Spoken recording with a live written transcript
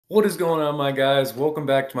What is going on, my guys? Welcome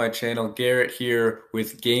back to my channel. Garrett here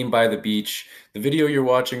with Game by the Beach. The video you're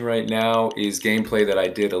watching right now is gameplay that I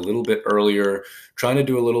did a little bit earlier, trying to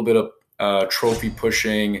do a little bit of trophy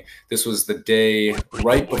pushing. This was the day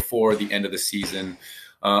right before the end of the season.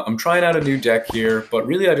 I'm trying out a new deck here, but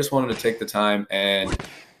really I just wanted to take the time and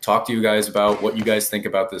talk to you guys about what you guys think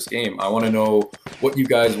about this game. I want to know what you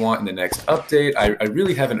guys want in the next update. I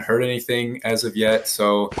really haven't heard anything as of yet,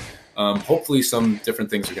 so hopefully some different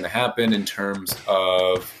things are going to happen in terms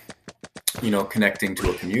of connecting to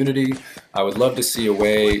a community. I would love to see a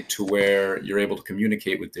way to where you're able to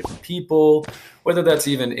communicate with different people, whether that's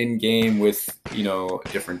even in game with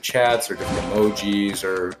different chats or different emojis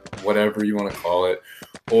or whatever you want to call it,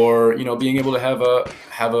 or being able to have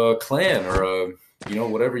a clan or a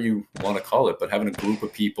whatever you want to call it, but having a group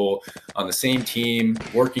of people on the same team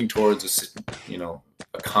working towards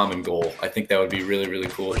a common goal. I think that would be really, really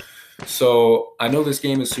cool. So I know this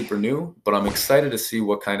game is super new, but I'm excited to see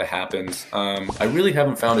what kind of happens. I really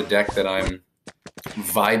haven't found a deck that I'm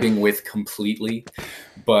vibing with completely,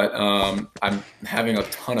 but I'm having a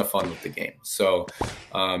ton of fun with the game. So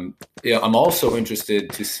yeah, I'm also interested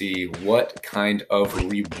to see what kind of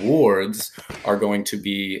rewards are going to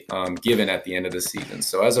be given at the end of the season.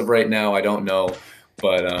 So as of right now, I don't know,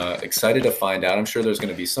 but excited to find out. I'm sure there's going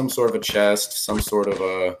to be some sort of a chest, some sort of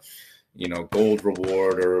a gold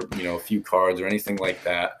reward, or a few cards or anything like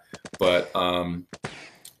that. But I'm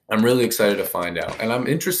really excited to find out, and I'm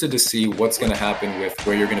interested to see what's going to happen with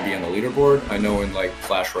where you're going to be on the leaderboard. I know in like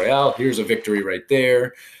Clash Royale, here's a victory right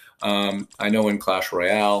there. I know in Clash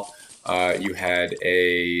Royale, you had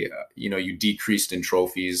you decreased in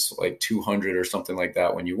trophies like 200 or something like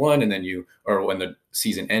that when you won, and then or when the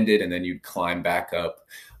season ended, and then you'd climb back up.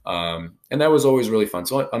 And that was always really fun.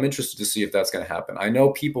 So I'm interested to see if that's going to happen. I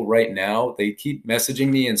know people right now, they keep messaging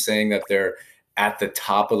me and saying that they're at the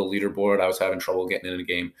top of the leaderboard. I was having trouble getting in a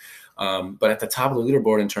game. But at the top of the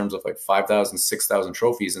leaderboard in terms of like 5,000, 6,000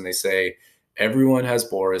 trophies. And they say everyone has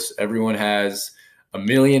Boris. Everyone has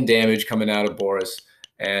 1,000,000 damage coming out of Boris.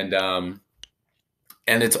 And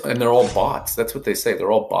they're all bots. That's what they say.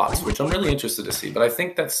 They're all bots, which I'm really interested to see. But I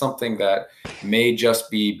think that's something that may just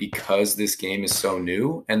be because this game is so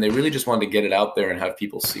new, and they really just wanted to get it out there and have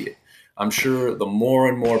people see it. I'm sure the more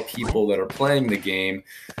and more people that are playing the game,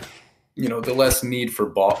 the less need for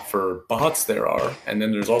bots there are. And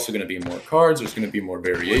then there's also going to be more cards. There's going to be more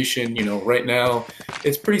variation. Right now,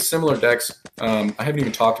 it's pretty similar decks. I haven't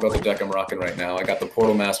even talked about the deck I'm rocking right now. I got the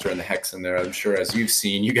Portal Master and the Hex in there. I'm sure, as you've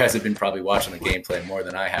seen, you guys have been probably watching the gameplay more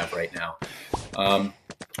than I have right now.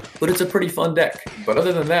 But it's a pretty fun deck. But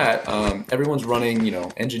other than that, everyone's running,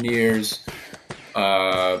 engineers,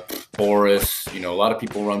 Boris, a lot of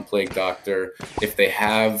people run Plague Doctor. If they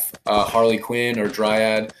have Harley Quinn or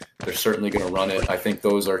Dryad, they're certainly going to run it. I think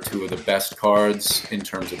those are two of the best cards in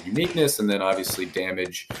terms of uniqueness, and then obviously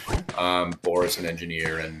damage, Boris and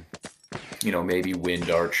Engineer, and maybe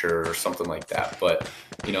Wind Archer or something like that. But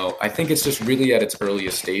I think it's just really at its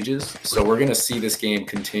earliest stages. So we're going to see this game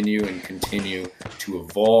continue and continue to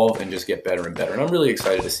evolve and just get better and better. And I'm really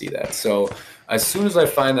excited to see that. So as soon as I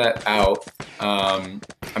find that out, I'm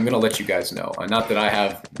going to let you guys know. Not that I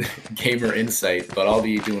have gamer insight, but I'll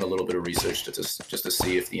be doing a little bit of research just to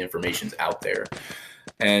see if the information's out there.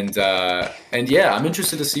 And yeah, I'm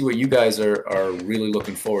interested to see what you guys are really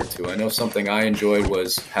looking forward to. I know something I enjoyed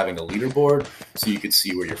was having a leaderboard, so you could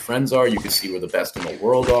see where your friends are, you could see where the best in the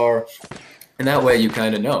world are, and that way you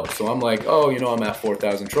kind of know. So I'm like, oh, I'm at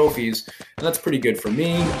 4,000 trophies, and that's pretty good for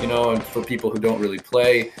me, and for people who don't really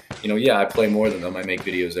play, yeah, I play more than them. I make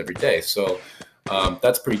videos every day, so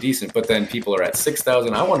that's pretty decent. But then people are at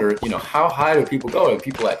 6,000. I wonder, how high do people go? Are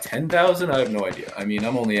people at 10,000? I have no idea. I mean,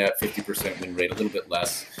 I'm only at 50% win rate, a little bit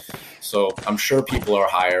less. So I'm sure people are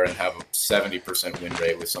higher and have a 70% win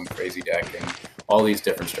rate with some crazy deck and all these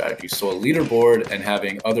different strategies. So a leaderboard and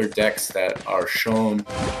having other decks that are shown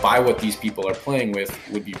by what these people are playing with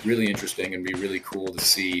would be really interesting and be really cool to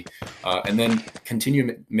see. And then continue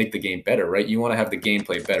to make the game better, right? You want to have the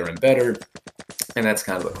gameplay better and better. And that's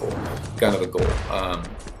kind of the goal.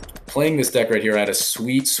 Playing this deck right here, I had a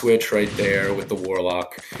sweet switch right there with the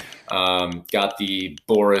Warlock. Got the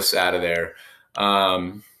Boris out of there.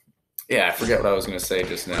 Yeah, I forget what I was going to say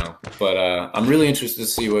just now. But I'm really interested to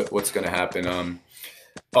see what's going to happen.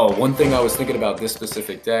 Oh, one thing I was thinking about this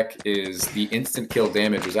specific deck is the instant kill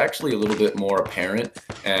damage was actually a little bit more apparent,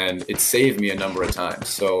 and it saved me a number of times.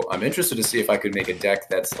 So I'm interested to see if I could make a deck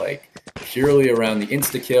that's like purely around the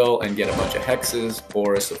insta-kill and get a bunch of hexes,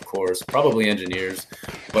 Boris, of course, probably engineers,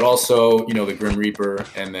 but also, the Grim Reaper,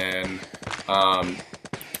 and then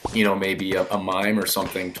maybe a mime or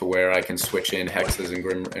something to where I can switch in hexes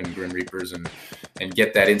and grim reapers and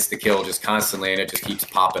get that insta kill just constantly, and it just keeps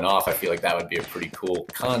popping off. I feel like that would be a pretty cool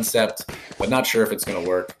concept, but not sure if it's going to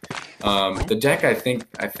work. The deck, I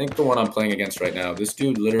think the one I'm playing against right now, this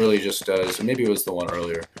dude literally just does, or maybe it was the one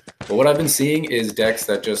earlier, but what I've been seeing is decks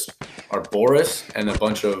that just are Boris and a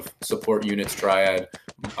bunch of support units, Dryad,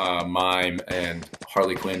 Mime, and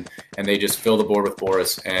Harley Quinn, and they just fill the board with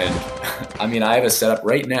Boris. And I mean, I have a setup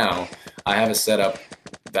right now. I have a setup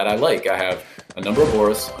that I like. I have a number of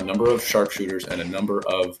Boris, a number of sharpshooters, and a number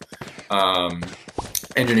of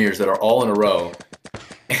engineers that are all in a row,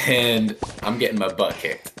 and I'm getting my butt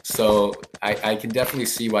kicked. So I can definitely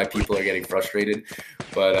see why people are getting frustrated.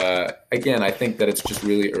 But again, I think that it's just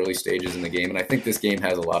really early stages in the game, and I think this game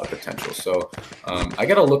has a lot of potential. So I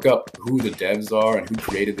got to look up who the devs are and who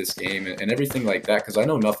created this game and everything like that, because I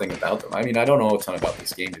know nothing about them. I mean, I don't know a ton about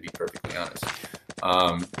this game, to be perfectly honest.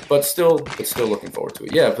 But still looking forward to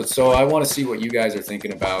it. Yeah, but so I want to see what you guys are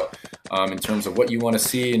thinking about in terms of what you want to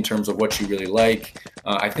see, in terms of what you really like.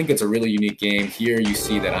 I think it's a really unique game. Here you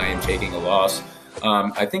see that I am taking a loss.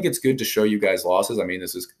 I think it's good to show you guys losses. I mean,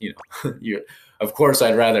 this is, of course,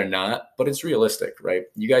 I'd rather not, but it's realistic, right?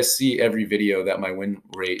 You guys see every video that my win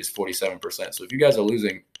rate is 47%. So if you guys are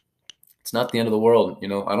losing, it's not the end of the world.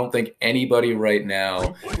 I don't think anybody right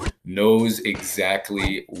now knows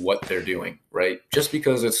exactly what they're doing, right? Just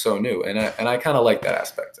because it's so new. And I kind of like that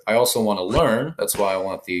aspect. I also want to learn. That's why I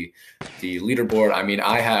want the leaderboard. I mean,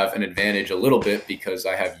 I have an advantage a little bit because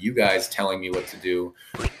I have you guys telling me what to do,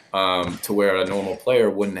 to where a normal player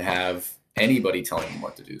wouldn't have anybody telling them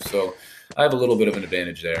what to do. So I have a little bit of an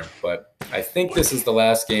advantage there, but I think this is the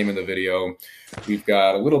last game in the video. We've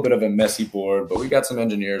got a little bit of a messy board, but we got some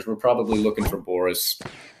engineers. We're probably looking for Boris,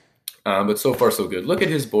 but so far so good. Look at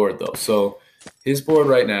his board though. So his board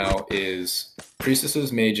right now is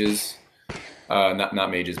priestesses, mages, not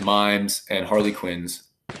mages, mimes, and Harley Quinns,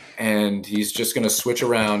 and he's just going to switch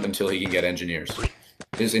around until he can get engineers.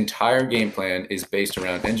 His entire game plan is based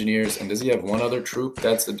around engineers, and does he have one other troop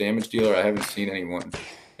that's a damage dealer? I haven't seen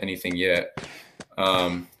anything yet.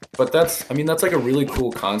 But that's like a really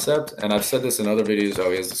cool concept, and I've said this in other videos.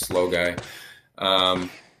 Oh, he has a slow guy.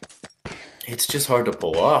 It's just hard to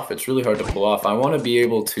pull off. It's really hard to pull off. I want to be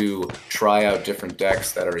able to try out different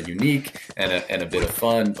decks that are unique and a bit of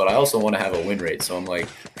fun, but I also want to have a win rate. So I'm like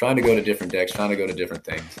trying to go to different decks, trying to go to different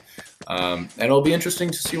things. And it'll be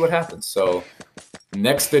interesting to see what happens. So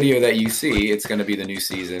next video that you see, it's going to be the new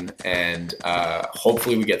season, and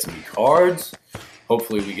hopefully we get some new cards.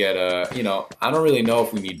 Hopefully we get I don't really know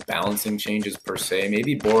if we need balancing changes per se.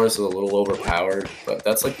 Maybe Boris is a little overpowered, but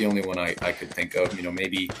that's like the only one I could think of.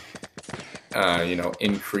 Maybe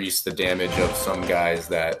increase the damage of some guys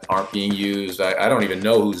that aren't being used. I don't even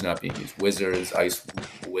know who's not being used. Wizards, Ice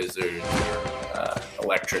Wizard,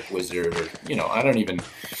 Electric Wizard, or I don't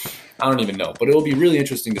even know. But it'll be really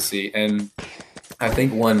interesting to see. And I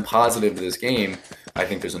think one positive to this game, I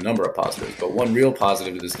think there's a number of positives, but one real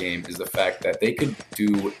positive to this game is the fact that they could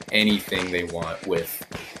do anything they want with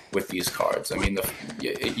these cards. I mean,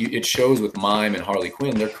 it shows with Mime and Harley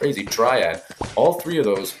Quinn. They're crazy. Dryad. All three of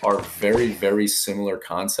those are very, very similar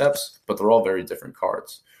concepts, but they're all very different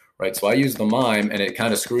cards, right? So I use the Mime, and it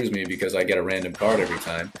kind of screws me because I get a random card every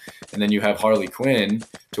time. And then you have Harley Quinn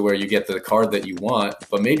to where you get the card that you want,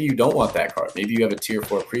 but maybe you don't want that card. Maybe you have a tier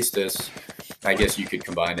 4 priestess. I guess you could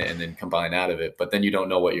combine it and then combine out of it, but then you don't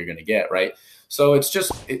know what you're going to get, right? So it's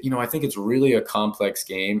just, I think it's really a complex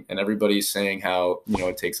game, and everybody's saying how,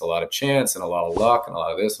 it takes a lot of chance and a lot of luck and a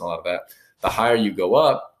lot of this and a lot of that. The higher you go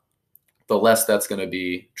up, the less that's going to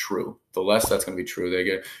be true. The less that's going to be true.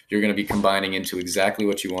 You're going to be combining into exactly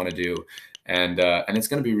what you want to do, and it's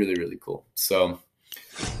going to be really, really cool. So,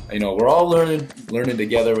 we're all learning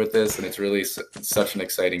together with this, and it's really such an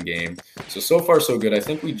exciting game. So far so good. I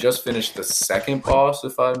think we just finished the second boss,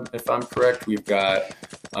 if I'm correct. We've got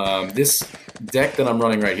this deck that I'm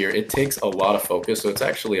running right here. It takes a lot of focus, so it's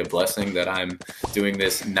actually a blessing that I'm doing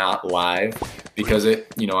this not live, because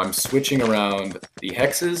I'm switching around the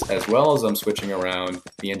hexes as well as I'm switching around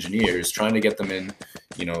the engineers, trying to get them in,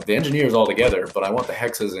 the engineers all together, but I want the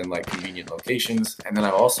hexes in like convenient locations. And then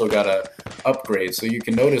I've also got to upgrade. So you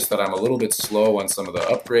can notice that I'm a little bit slow on some of the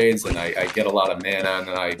upgrades, and I get a lot of mana, and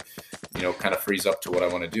then I kind of freeze up to what I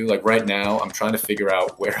want to do. Like right now, I'm trying to figure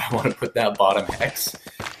out where I want to put that bottom hex,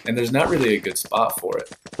 and there's not really a good spot for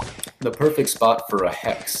it. The perfect spot for a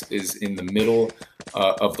hex is in the middle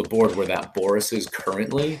of the board where that Boris is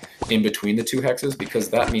currently, in between the two hexes, because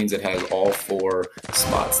that means it has all 4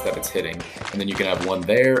 spots that it's hitting. And then you can have one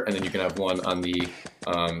there, and then you can have one on the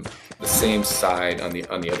the same side on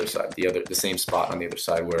the other side, the same spot on the other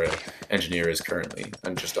side where an engineer is currently,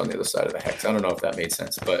 and just on the other side of the hex. I don't know if that made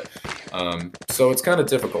sense, but so it's kind of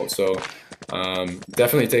difficult. So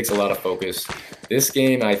definitely takes a lot of focus. This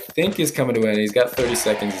game, I think, is coming to an end. He's got 30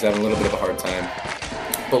 seconds. He's having a little bit of a hard time.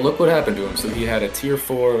 But look what happened to him. So he had a tier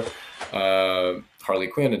 4 Harley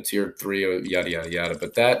Quinn, a tier 3, yada, yada, yada.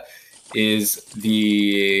 But that is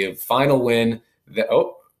the final win.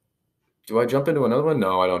 Do I jump into another one?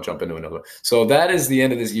 No, I don't jump into another one. So that is the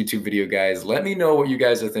end of this YouTube video, guys. Let me know what you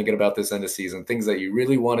guys are thinking about this end of season, things that you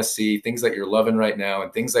really want to see, things that you're loving right now,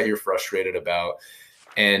 and things that you're frustrated about.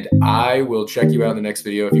 And I will check you out in the next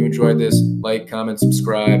video. If you enjoyed this, like, comment,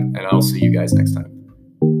 subscribe, and I'll see you guys next time.